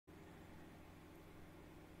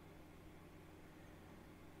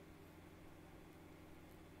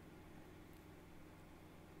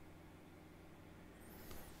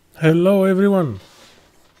Hello everyone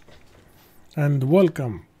and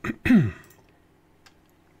welcome.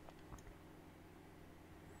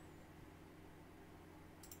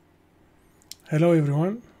 Hello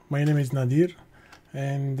everyone, my name is Nadir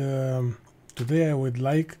and today I would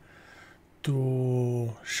like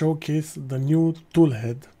to showcase the new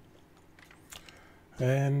toolhead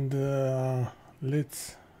and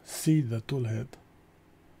let's see the toolhead.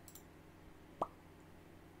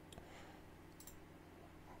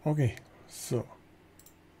 Okay, so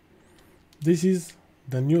this is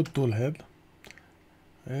the new toolhead.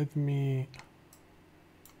 Let me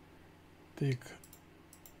take,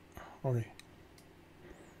 okay,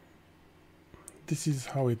 this is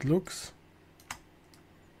how it looks.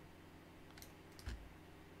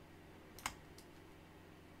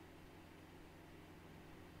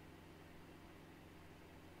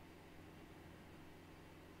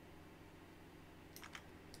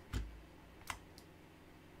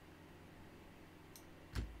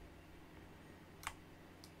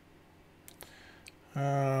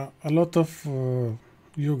 A lot of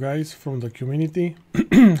you guys from the community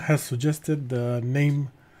has suggested the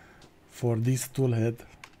name for this toolhead,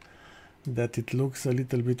 that it looks a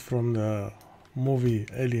little bit from the movie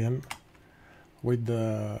Alien with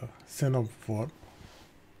the Xenomorph,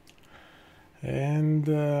 and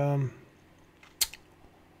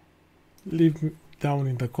leave down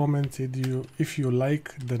in the comments if you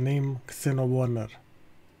like the name XenoBurner.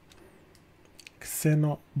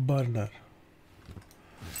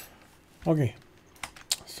 Okay,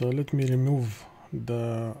 so let me remove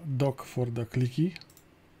the dock for the Klicky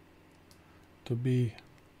to be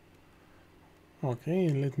okay,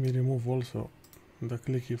 and let me remove also the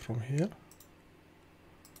Klicky from here.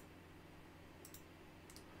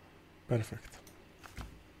 Perfect.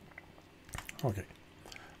 Okay,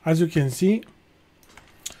 as you can see,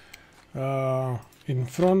 in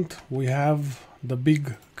front we have the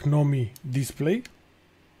big Konomi display.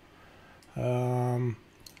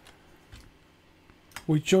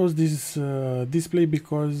 We chose this display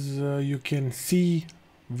because you can see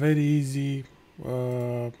very easy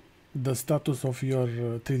the status of your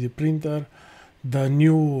 3D printer. The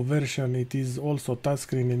new version, it is also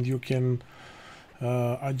touchscreen and you can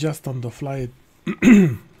adjust on the fly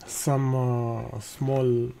some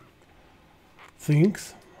small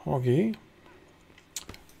things. Okay,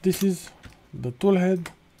 this is the toolhead.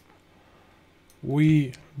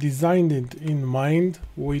 We designed it in mind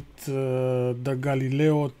with the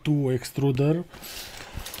Galileo 2 extruder.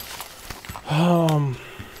 I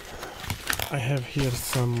have here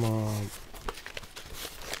some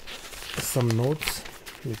notes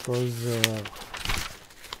because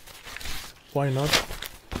why not?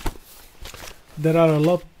 There are a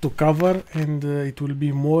lot to cover and it will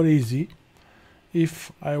be more easy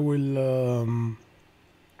if I will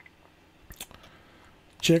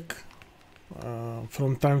check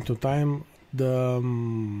from time to time the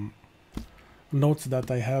notes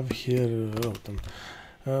that I have here written.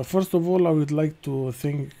 First of all, I would like to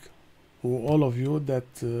thank all of you that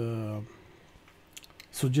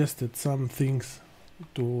suggested some things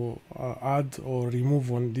to add or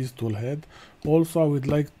remove on this toolhead. Also, I would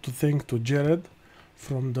like to thank to Jared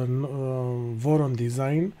from the Voron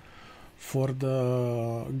Design for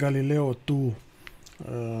the Galileo 2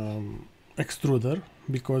 extruder,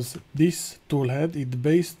 because this toolhead is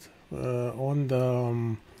based on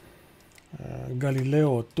the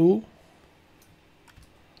Galileo 2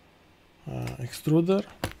 extruder.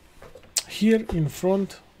 Here in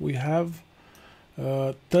front we have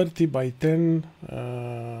 30 by 10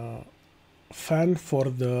 fan for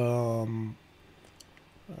the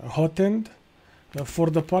hotend. For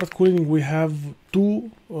the part cooling we have two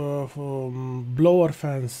blower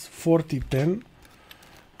fans 4010.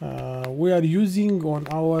 We are using on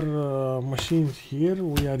our machines here,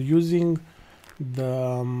 we are using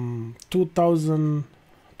the 12,000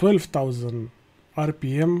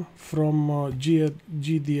 RPM from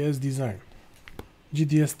GDS design,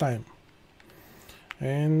 GDS time,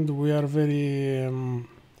 and we are very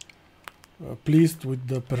pleased with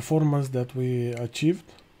the performance that we achieved.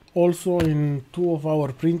 Also, in two of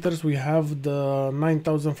our printers we have the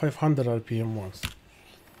 9,500 RPM ones.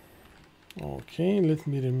 Okay, let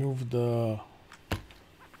me remove the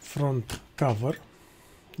front cover.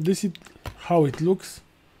 This is how it looks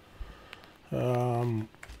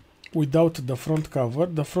without the front cover.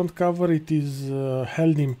 The front cover, it is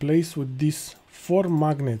held in place with these 4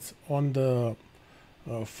 magnets on the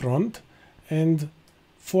front and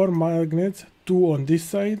 4 magnets, 2 on this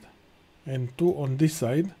side and 2 on this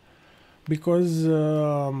side, because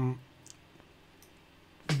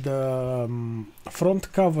the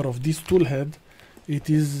front cover of this toolhead it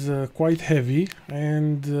is quite heavy,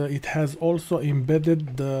 and it has also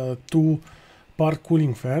embedded the two part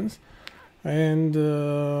cooling fans, and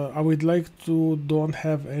I would like to don't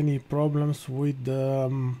have any problems with the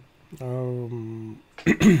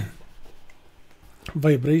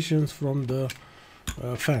vibrations from the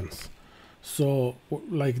fans. So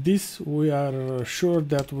like this we are sure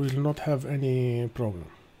that we will not have any problem.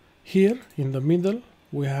 Here in the middle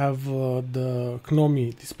we have the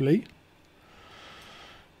Konomi display,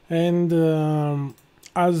 and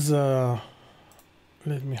as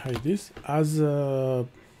let me hide this, as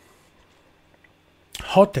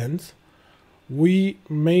Hotends, we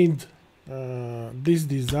made this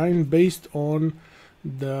design based on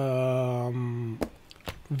the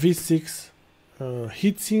V6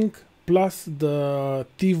 heatsink plus the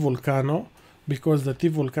T Volcano, because the T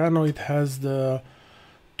Volcano, it has the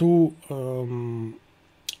two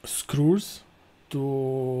screws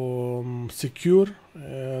to secure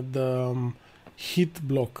the heat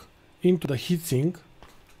block into the heatsink,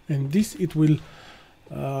 and this it will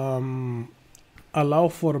allow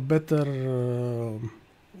for better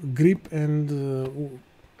grip and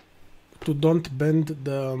to don't bend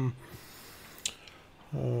the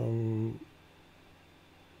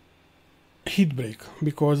heat break,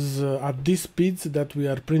 because at these speeds that we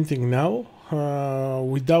are printing now,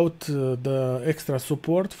 without the extra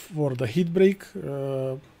support for the heat break,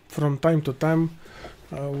 from time to time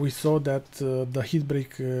we saw that the heat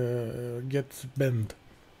break gets bent.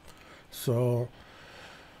 So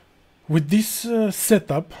with this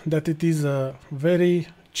setup, that it is a very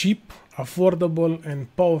cheap, affordable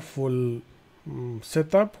and powerful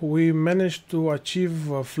setup, we managed to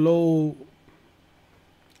achieve a flow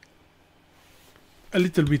a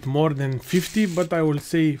little bit more than 50, but I will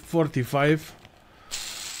say 45,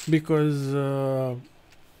 because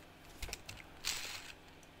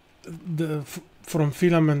from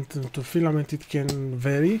filament to filament it can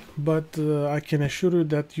vary, but I can assure you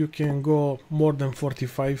that you can go more than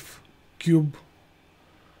 45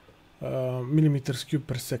 millimeters cube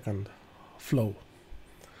per second flow.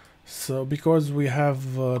 So because we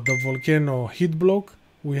have the Volcano heat block,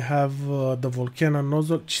 we have the Volcano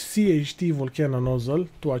nozzle, CHT Volcano nozzle,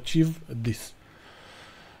 to achieve this.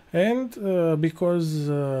 And because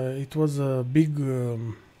it was a big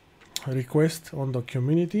request on the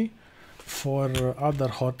community for other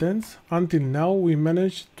hotends, until now we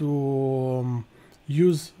managed to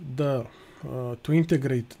use the to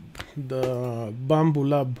integrate the Bamboo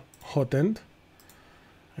Lab hotend,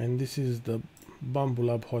 and this is the Bamboo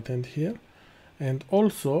Lab hotend here, and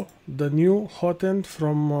also the new hotend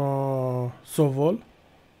from Sovol,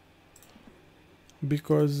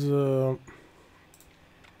 because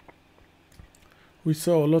we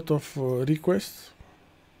saw a lot of requests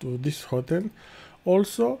to this hotend.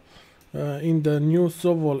 Also in the new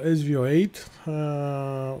Sovol SV08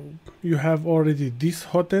 you have already this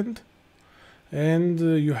hotend, and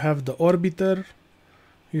you have the orbiter,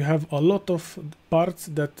 you have a lot of parts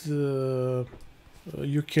that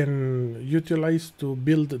you can utilize to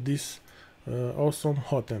build this awesome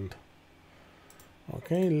hotend.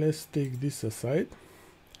 Okay, let's take this aside.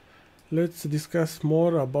 Let's discuss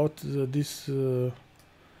more about this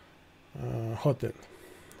hotend.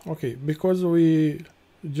 Okay, because we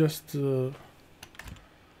just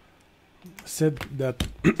said that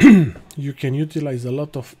you can utilize a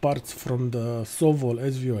lot of parts from the Sovol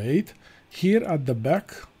SV08. Here at the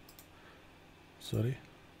back, sorry,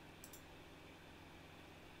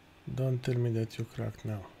 don't tell me that you cracked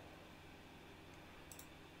now.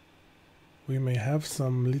 We may have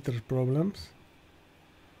some little problems.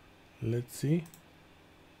 Let's see.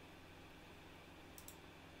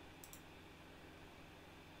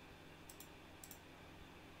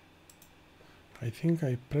 I think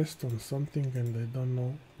I pressed on something and I don't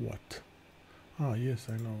know what. Ah, yes,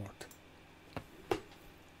 I know what.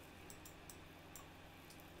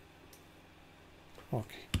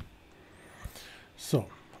 Okay. So,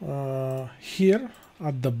 here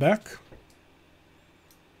at the back,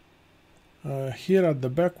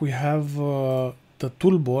 we have the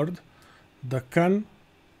tool board, the can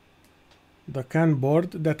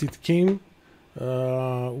board that it came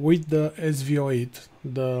with the SV08.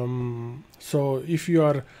 So if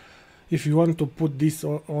you want to put this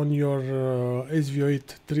on your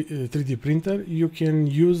SV08 3D printer, you can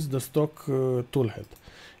use the stock toolhead.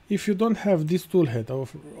 If you don't have this toolhead,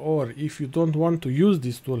 or if you don't want to use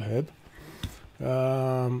this toolhead,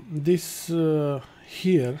 this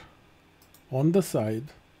here on the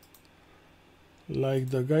side, like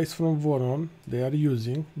the guys from Voron, they are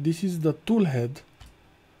using, this is the toolhead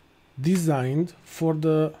designed for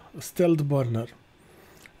the stealth burner.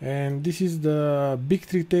 and this is the Big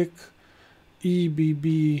Tree Tech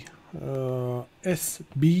EBB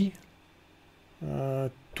SB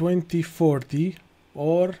 2040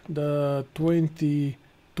 or the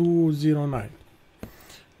 2209,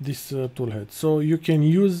 this toolhead. So you can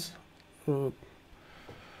use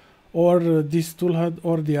or this toolhead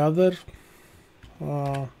or the other.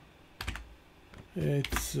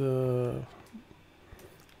 It's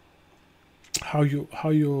how you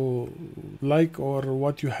like or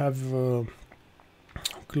what you have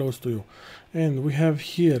close to you. And we have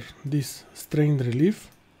here this strain relief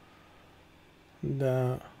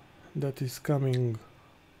that is coming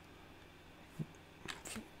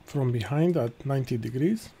from behind at 90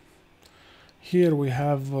 degrees. Here we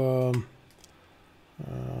have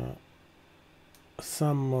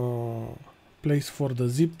some place for the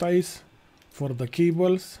zip ties for the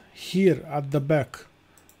cables. Here at the back,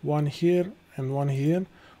 one here and one here,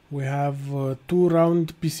 we have two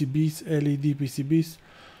round PCBs, LED PCBs,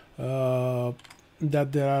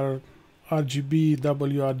 that there are RGB,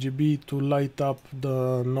 WRGB to light up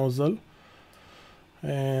the nozzle.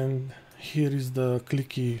 And here is the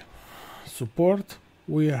Klicky support.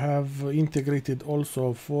 We have integrated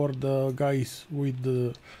also for the guys with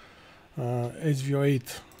the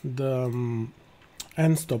SVO8 the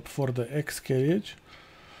endstop for the X carriage.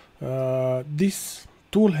 This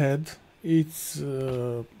toolhead, it's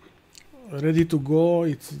ready to go.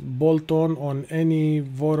 It's bolt on any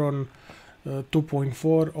Voron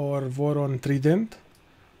 2.4 or Voron Trident.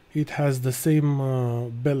 It has the same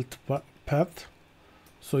belt path,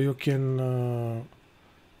 so you can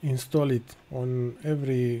install it on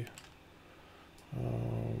every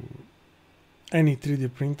any 3D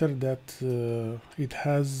printer that it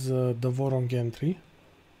has the Voron gantry.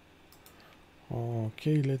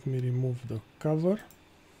 Okay, let me remove the cover,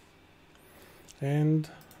 and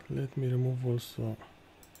let me remove also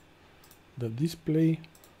the display.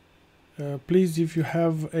 Please, if you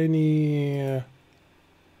have any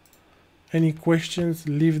questions,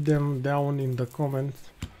 leave them down in the comments,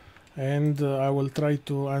 and I will try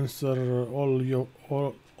to answer all your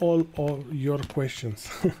questions.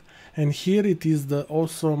 And here it is the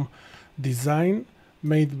awesome design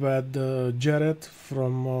made by the Jared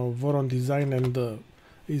from Voron Design, and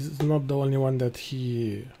is not the only one that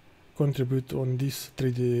he contribute on this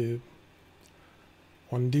 3D,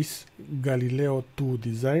 on this Galileo 2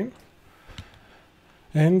 design.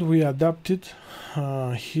 And we adapted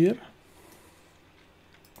here,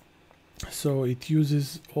 so it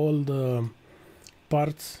uses all the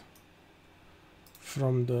parts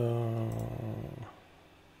from the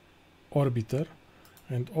orbiter,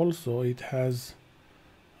 and also it has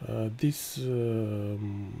this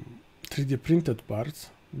 3D printed parts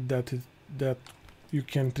that you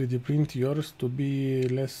can 3D print yours to be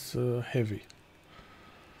less heavy.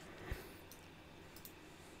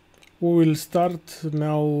 We will start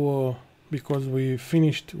now, because we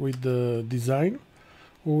finished with the design.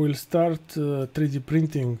 We will start 3D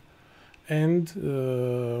printing and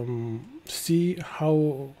see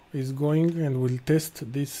how it's going, and we'll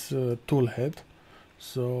test this toolhead.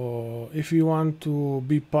 So if you want to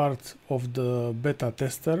be part of the beta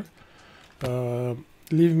tester,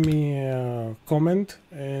 leave me a comment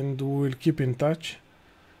and we will keep in touch.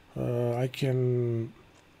 I can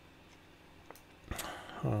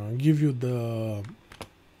give you the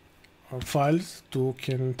files to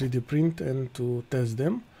can 3D print and to test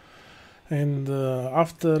them. And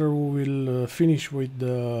after we will finish with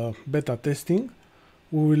the beta testing,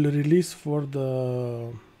 we will release for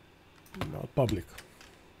the public.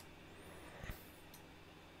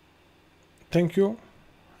 Thank you,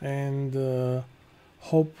 and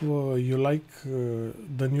hope you like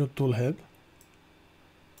the new toolhead.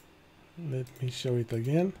 Let me show it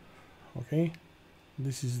again. Okay,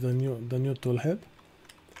 this is the new toolhead.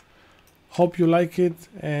 Hope you like it,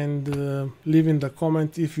 and leave in the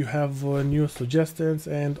comment if you have new suggestions,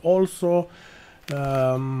 and also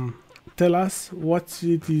tell us what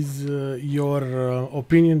it is your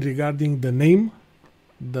opinion regarding the name,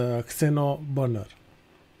 the XenoBurner.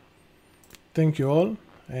 Thank you all,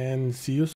 and see you soon.